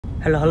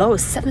Hello,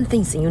 7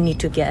 things you need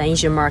to get an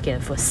Asian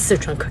market for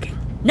Sichuan cooking.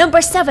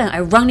 Number 7, I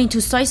run into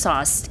soy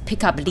sauce.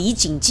 Pick up Li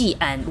Jingji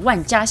and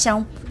Wan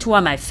Jiaxiang, 2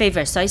 are my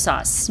favorite soy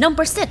sauce.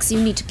 Number 6,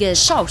 you need to get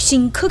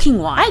Shaoxing cooking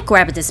wine. I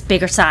grabbed this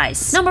bigger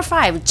size. Number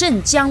 5,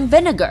 Zhenjiang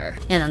vinegar.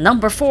 And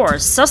number 4,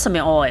 sesame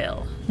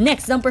oil.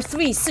 Next, number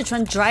 3,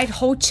 Sichuan dried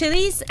whole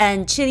chilies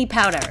and chili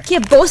powder.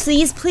 Get both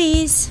these,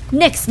 please.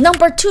 Next,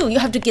 number 2, you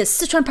have to get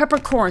Sichuan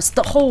peppercorns,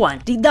 the whole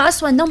one. The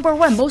last one, number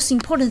 1, most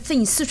important thing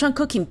in Sichuan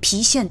cooking,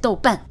 郫县豆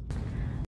瓣.